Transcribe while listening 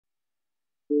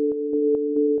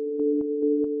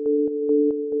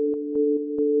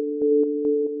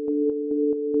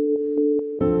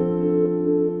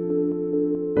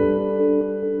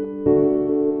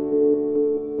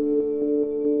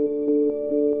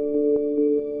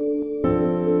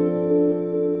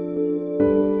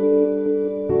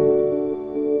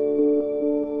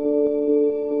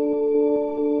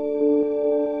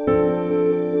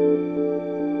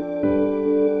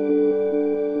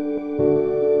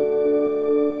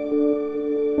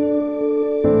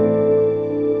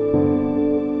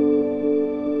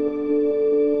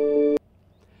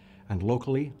And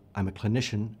locally, I'm a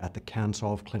clinician at the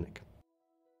CannSolve clinic.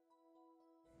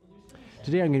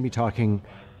 Today I'm going to be talking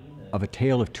of a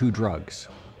tale of two drugs.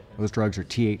 Those drugs are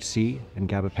THC and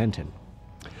gabapentin.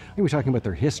 I'm going to be talking about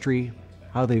their history,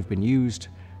 how they've been used,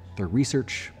 their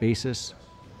research basis,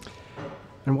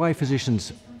 and why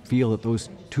physicians feel that those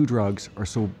two drugs are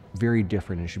so very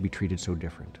different and should be treated so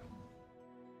different.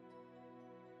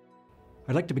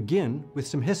 I'd like to begin with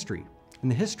some history. And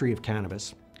the history of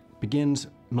cannabis begins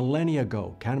millennia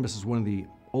ago. Cannabis is one of the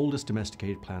oldest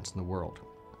domesticated plants in the world,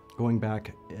 going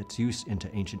back its use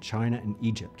into ancient China and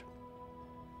Egypt.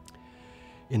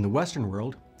 In the Western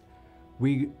world,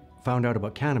 we found out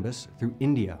about cannabis through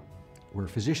India, where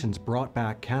physicians brought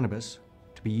back cannabis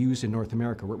to be used in North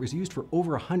America, where it was used for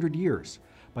over 100 years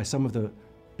by some of the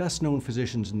best-known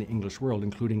physicians in the English world,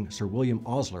 including Sir William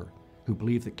Osler, who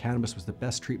believed that cannabis was the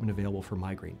best treatment available for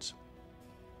migraines.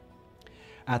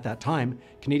 At that time,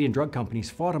 Canadian drug companies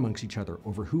fought amongst each other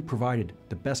over who provided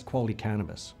the best quality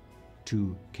cannabis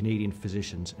to Canadian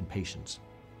physicians and patients.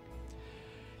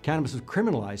 Cannabis was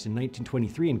criminalized in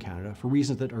 1923 in Canada for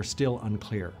reasons that are still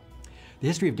unclear. The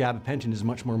history of gabapentin is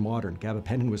much more modern.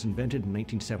 Gabapentin was invented in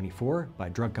 1974 by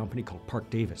a drug company called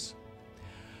Parke-Davis.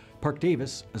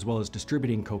 Parke-Davis, as well as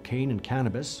distributing cocaine and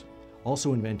cannabis,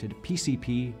 also invented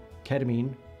PCP,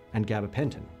 ketamine, and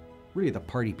gabapentin, really the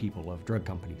party people of drug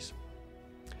companies.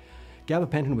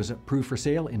 Gabapentin was approved for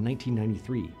sale in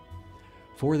 1993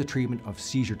 for the treatment of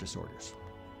seizure disorders.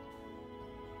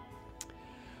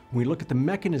 When we look at the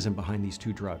mechanism behind these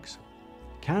two drugs,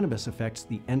 cannabis affects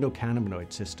the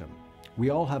endocannabinoid system. We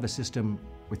all have a system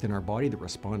within our body that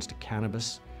responds to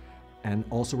cannabis and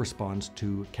also responds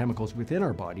to chemicals within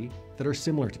our body that are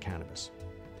similar to cannabis.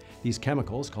 These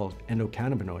chemicals, called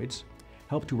endocannabinoids,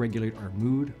 help to regulate our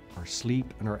mood, our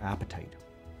sleep, and our appetite.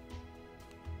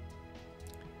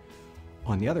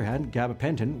 On the other hand,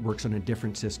 gabapentin works on a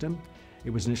different system.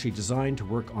 It was initially designed to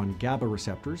work on GABA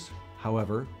receptors.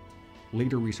 However,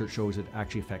 later research shows it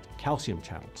actually affects calcium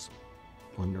channels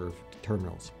or nerve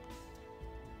terminals.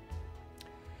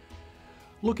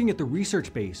 Looking at the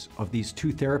research base of these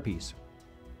two therapies,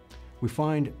 we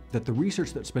find that the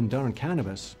research that's been done on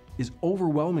cannabis is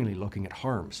overwhelmingly looking at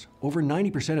harms. Over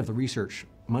 90% of the research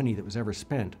money that was ever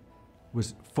spent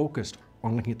was focused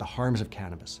on looking at the harms of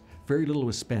cannabis. Very little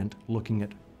was spent looking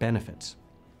at benefits.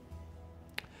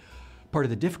 Part of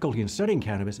the difficulty in studying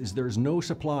cannabis is there is no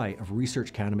supply of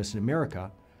research cannabis in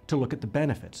America to look at the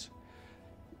benefits.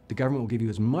 The government will give you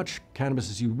as much cannabis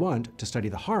as you want to study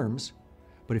the harms,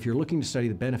 but if you're looking to study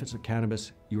the benefits of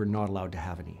cannabis, you are not allowed to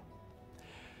have any.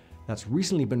 That's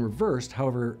recently been reversed.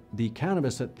 However, the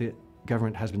cannabis that the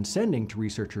government has been sending to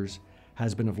researchers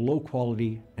has been of low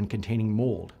quality and containing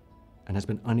mold and has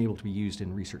been unable to be used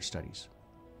in research studies.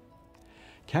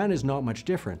 Canada is not much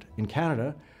different. In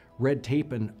Canada, red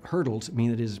tape and hurdles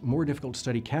mean it is more difficult to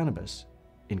study cannabis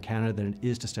in Canada than it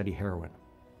is to study heroin.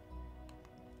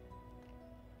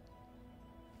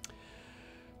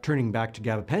 Turning back to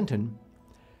gabapentin,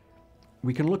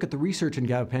 we can look at the research in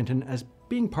gabapentin as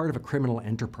being part of a criminal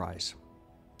enterprise.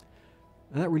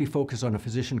 And that really focused on a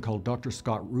physician called Dr.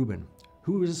 Scott Rubin,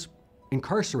 who was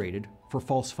incarcerated for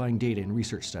falsifying data in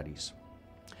research studies.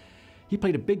 He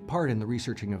played a big part in the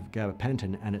researching of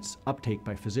gabapentin and its uptake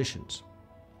by physicians.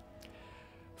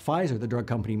 Pfizer, the drug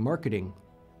company marketing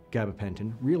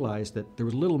gabapentin, realized that there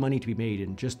was little money to be made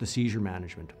in just the seizure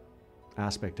management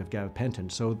aspect of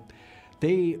gabapentin. So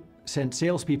they sent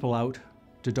salespeople out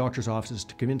to doctors' offices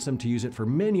to convince them to use it for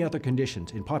many other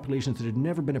conditions in populations that had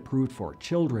never been approved for,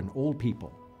 children, old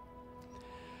people.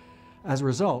 As a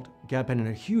result, gabapentin had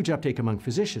a huge uptake among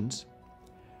physicians,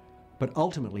 but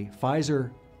ultimately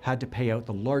Pfizer had to pay out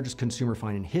the largest consumer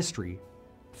fine in history,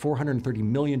 $430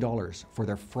 million, for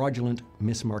their fraudulent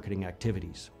mismarketing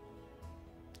activities.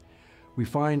 We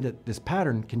find that this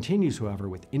pattern continues, however,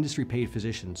 with industry-paid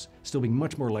physicians still being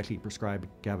much more likely to prescribe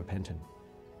gabapentin.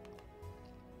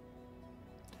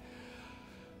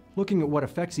 Looking at what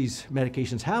effects these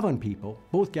medications have on people,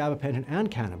 both gabapentin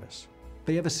and cannabis,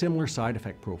 they have a similar side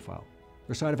effect profile.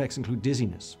 Their side effects include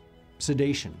dizziness,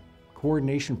 sedation,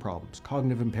 coordination problems,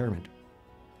 cognitive impairment.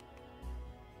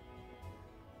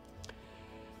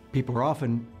 People are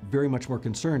often very much more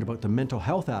concerned about the mental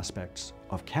health aspects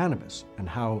of cannabis and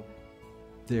how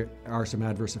there are some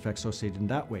adverse effects associated in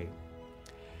that way,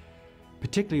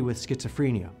 particularly with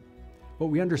schizophrenia. What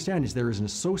we understand is there is an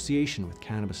association with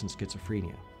cannabis and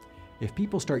schizophrenia. If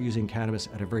people start using cannabis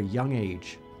at a very young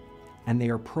age and they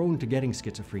are prone to getting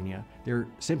schizophrenia, their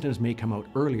symptoms may come out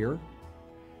earlier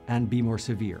and be more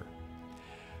severe.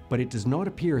 But it does not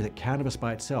appear that cannabis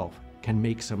by itself can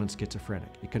make someone schizophrenic.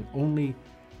 It can only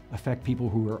affect people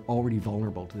who are already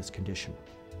vulnerable to this condition.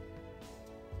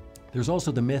 There's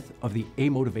also the myth of the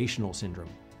amotivational syndrome.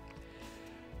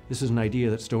 This is an idea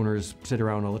that stoners sit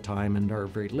around all the time and are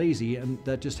very lazy, and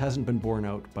that just hasn't been borne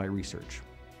out by research.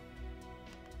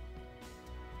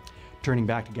 Turning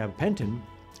back to gabapentin,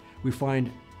 we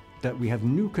find that we have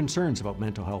new concerns about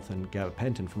mental health and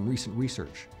gabapentin from recent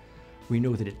research. We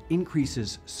know that it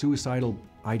increases suicidal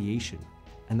ideation,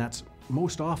 and that's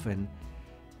most often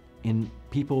in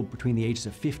people between the ages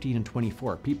of 15 and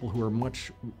 24, people who are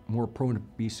much more prone to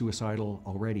be suicidal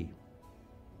already.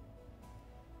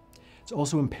 It's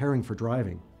also impairing for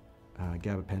driving,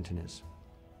 gabapentin is.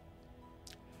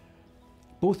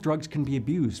 Both drugs can be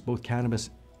abused, both cannabis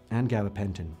and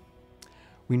gabapentin.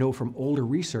 We know from older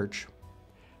research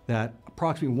that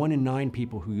approximately 1 in 9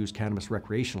 people who use cannabis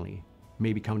recreationally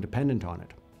may become dependent on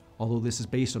it, although this is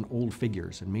based on old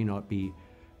figures and may not be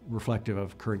reflective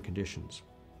of current conditions.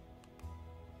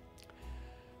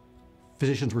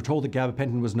 Physicians were told that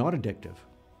gabapentin was not addictive,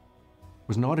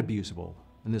 was not abusable,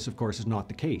 and this of course is not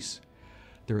the case.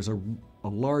 There is a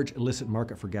large illicit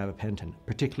market for gabapentin,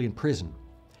 particularly in prison.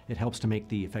 It helps to make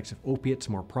the effects of opiates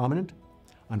more prominent.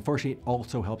 Unfortunately, it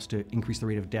also helps to increase the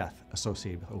rate of death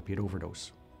associated with opiate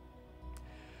overdose.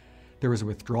 There is a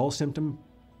withdrawal symptom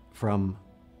from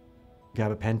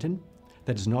gabapentin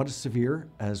that is not as severe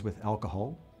as with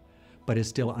alcohol, but is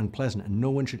still unpleasant, and no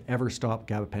one should ever stop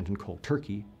gabapentin cold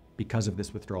turkey because of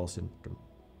this withdrawal symptom.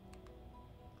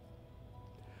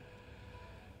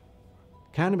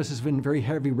 Cannabis has been very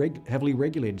heavily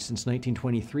regulated since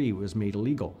 1923. It was made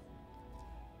illegal.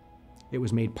 It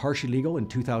was made partially legal in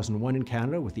 2001 in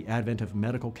Canada with the advent of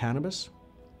medical cannabis,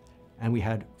 and we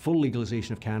had full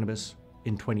legalization of cannabis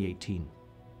in 2018.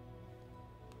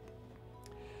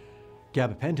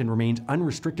 Gabapentin remains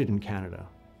unrestricted in Canada,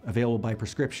 available by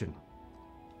prescription.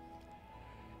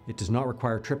 It does not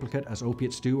require triplicate as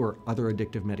opiates do or other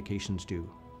addictive medications do.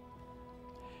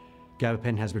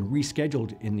 Gabapentin has been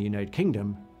rescheduled in the United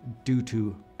Kingdom due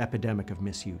to epidemic of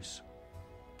misuse.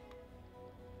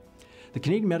 The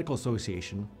Canadian Medical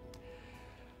Association,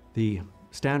 the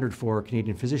standard for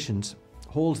Canadian physicians,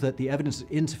 holds that the evidence is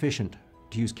insufficient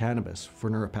to use cannabis for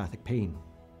neuropathic pain.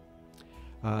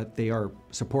 They are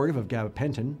supportive of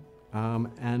gabapentin,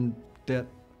 and that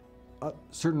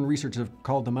certain researchers have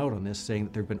called them out on this, saying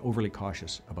that they've been overly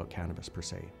cautious about cannabis per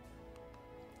se.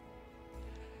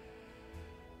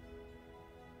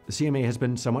 The CMA has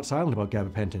been somewhat silent about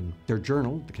gabapentin. Their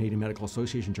journal, the Canadian Medical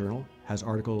Association Journal, has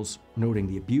articles noting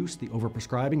the abuse, the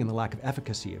overprescribing, and the lack of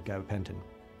efficacy of gabapentin.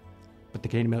 But the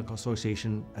Canadian Medical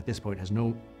Association at this point has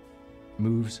no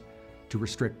moves to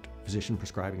restrict physician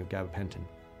prescribing of gabapentin.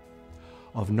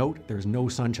 Of note, there is no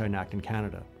Sunshine Act in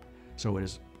Canada, so it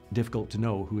is difficult to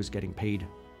know who is getting paid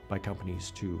by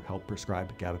companies to help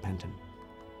prescribe gabapentin.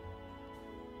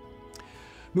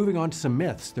 Moving on to some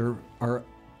myths, there are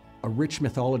a rich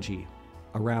mythology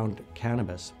around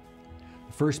cannabis.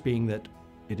 The first being that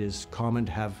it is common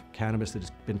to have cannabis that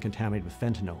has been contaminated with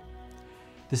fentanyl.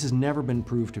 This has never been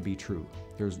proved to be true.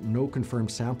 There's no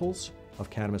confirmed samples of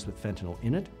cannabis with fentanyl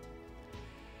in it.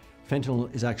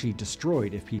 Fentanyl is actually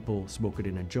destroyed if people smoke it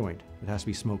in a joint. It has to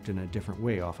be smoked in a different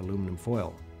way off aluminum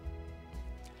foil.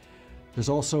 There's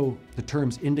also the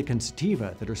terms indica and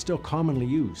sativa that are still commonly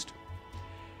used.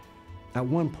 At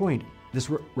one point, this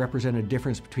represented a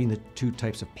difference between the two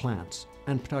types of plants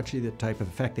and potentially the type of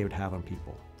effect they would have on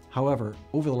people. However,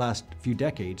 over the last few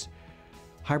decades,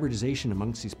 hybridization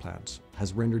amongst these plants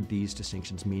has rendered these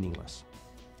distinctions meaningless,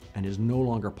 and it is no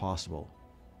longer possible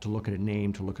to look at a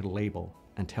name, to look at a label,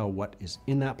 and tell what is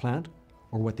in that plant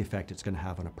or what the effect it's going to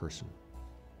have on a person.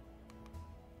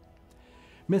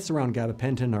 Myths around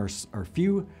gabapentin are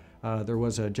few. There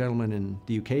was a gentleman in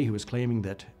the UK who was claiming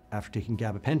that after taking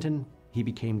gabapentin, he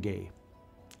became gay.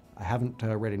 I haven't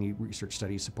read any research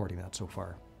studies supporting that so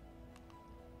far.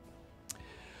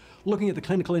 Looking at the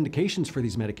clinical indications for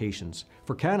these medications,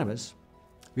 for cannabis,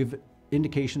 we have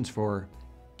indications for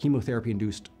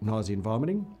chemotherapy-induced nausea and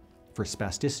vomiting, for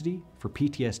spasticity, for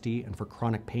PTSD, and for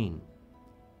chronic pain.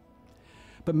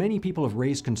 But many people have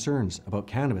raised concerns about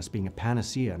cannabis being a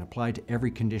panacea and applied to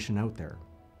every condition out there.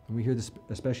 And we hear this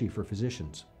especially for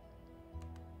physicians.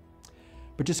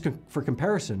 But just for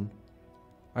comparison,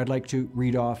 I'd like to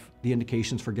read off the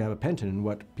indications for gabapentin and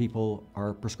what people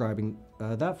are prescribing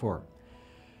that for.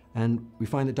 And we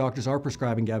find that doctors are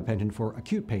prescribing gabapentin for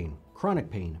acute pain, chronic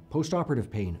pain, postoperative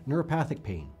pain, neuropathic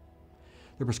pain.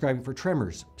 They're prescribing for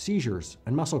tremors, seizures,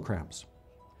 and muscle cramps.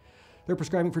 They're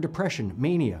prescribing for depression,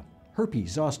 mania,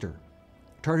 herpes zoster,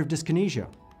 tardive dyskinesia,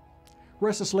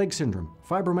 restless leg syndrome,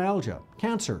 fibromyalgia,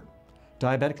 cancer,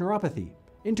 diabetic neuropathy,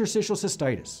 interstitial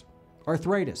cystitis,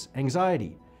 arthritis,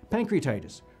 anxiety,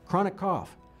 pancreatitis, chronic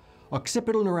cough,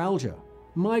 occipital neuralgia,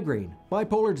 migraine,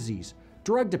 bipolar disease,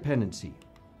 drug dependency,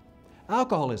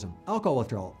 alcoholism, alcohol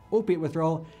withdrawal, opiate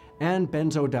withdrawal, and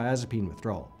benzodiazepine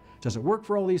withdrawal. Does it work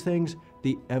for all these things?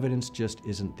 The evidence just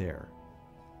isn't there.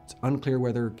 It's unclear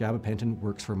whether gabapentin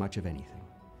works for much of anything.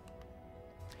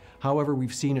 However,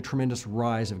 we've seen a tremendous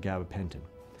rise of gabapentin,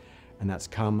 and that's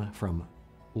come from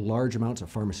large amounts of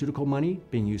pharmaceutical money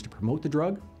being used to promote the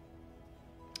drug.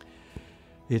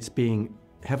 It's being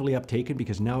heavily uptaken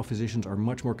because now physicians are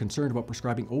much more concerned about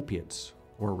prescribing opiates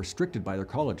or restricted by their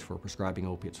college for prescribing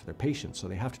opiates for their patients, so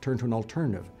they have to turn to an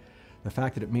alternative. The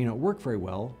fact that it may not work very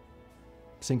well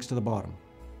sinks to the bottom.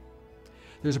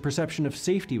 There's a perception of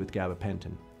safety with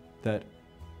gabapentin that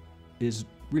is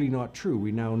really not true.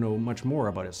 We now know much more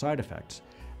about its side effects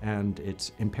and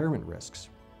its impairment risks.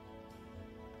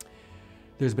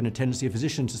 There's been a tendency of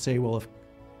physicians to say, well, if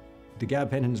the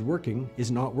gabapentin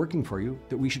is not working for you,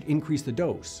 that we should increase the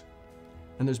dose.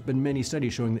 And there's been many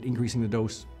studies showing that increasing the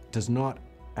dose does not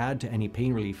add to any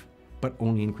pain relief, but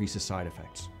only increases side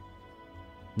effects.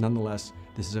 Nonetheless,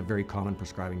 this is a very common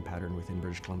prescribing pattern within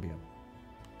British Columbia.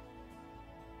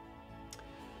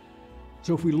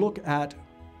 So if we look at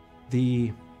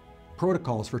the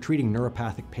protocols for treating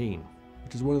neuropathic pain,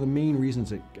 which is one of the main reasons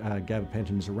that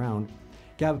gabapentin is around,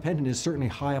 gabapentin is certainly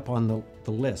high up on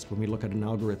the list when we look at an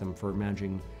algorithm for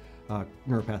managing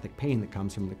neuropathic pain that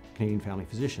comes from the Canadian Family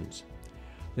Physicians.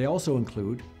 They also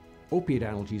include opiate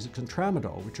analgesics and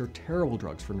tramadol, which are terrible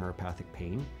drugs for neuropathic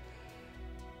pain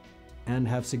and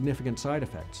have significant side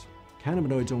effects.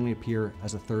 Cannabinoids only appear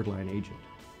as a third-line agent.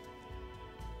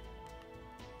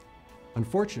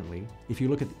 Unfortunately, if you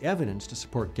look at the evidence to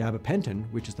support gabapentin,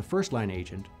 which is the first-line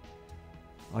agent,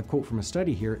 I'll quote from a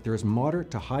study here, there is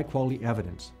moderate to high-quality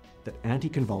evidence that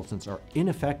anticonvulsants are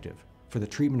ineffective for the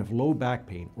treatment of low back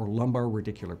pain or lumbar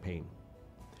radicular pain.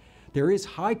 There is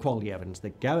high-quality evidence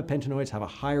that gabapentinoids have a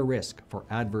higher risk for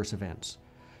adverse events.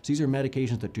 So these are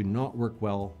medications that do not work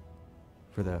well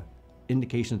for the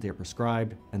indications they are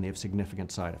prescribed, and they have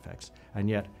significant side effects. And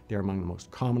yet, they are among the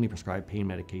most commonly prescribed pain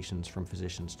medications from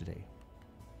physicians today.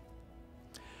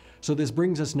 So this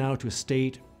brings us now to a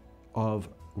state of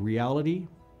reality,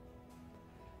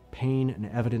 pain, and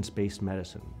evidence-based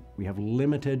medicine. We have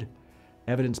limited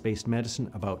evidence-based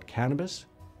medicine about cannabis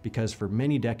because for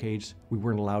many decades we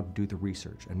weren't allowed to do the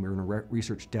research, and we're in a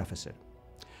research deficit.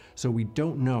 So we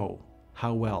don't know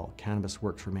how well cannabis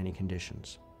works for many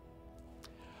conditions.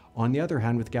 On the other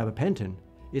hand, with gabapentin,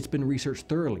 it's been researched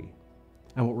thoroughly,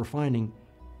 and what we're finding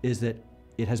is that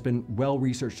it has been well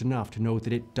researched enough to know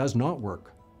that it does not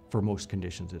work for most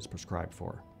conditions it's prescribed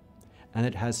for, and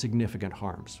it has significant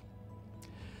harms.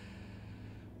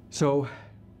 So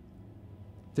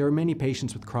there are many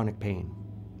patients with chronic pain,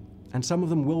 and some of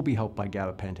them will be helped by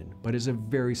gabapentin, but it's a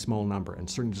very small number and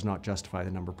certainly does not justify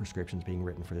the number of prescriptions being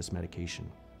written for this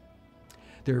medication.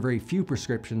 There are very few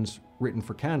prescriptions written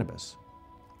for cannabis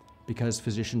because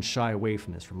physicians shy away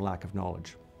from this from lack of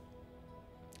knowledge.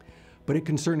 But it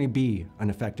can certainly be an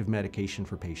effective medication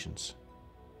for patients.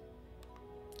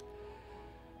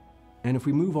 And if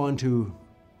we move on to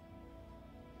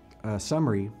a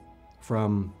summary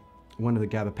from one of the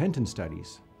gabapentin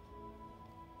studies,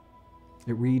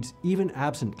 it reads, even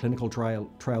absent clinical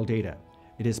trial data,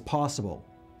 it is possible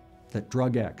that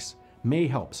drug X may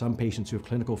help some patients who have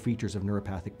clinical features of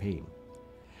neuropathic pain.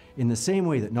 In the same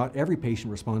way that not every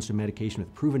patient responds to medication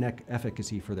with proven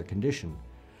efficacy for their condition,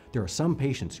 there are some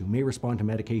patients who may respond to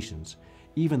medications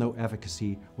even though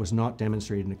efficacy was not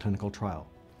demonstrated in a clinical trial.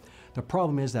 The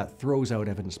problem is that throws out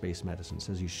evidence-based medicine,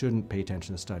 says you shouldn't pay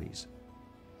attention to studies.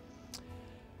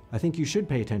 I think you should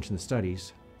pay attention to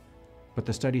studies, but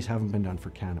the studies haven't been done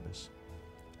for cannabis.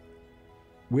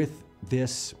 With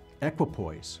this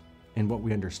equipoise in what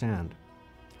we understand,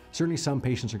 certainly some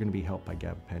patients are going to be helped by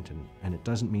gabapentin, and it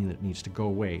doesn't mean that it needs to go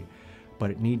away,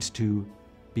 but it needs to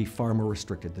be far more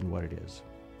restricted than what it is.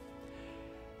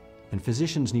 And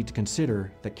physicians need to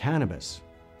consider that cannabis,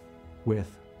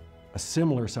 with a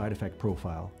similar side effect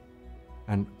profile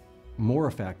and more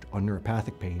effect on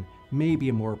neuropathic pain may be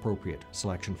a more appropriate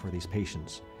selection for these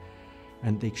patients.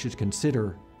 And they should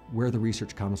consider where the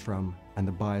research comes from and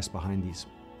the bias behind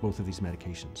both of these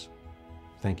medications.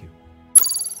 Thank you.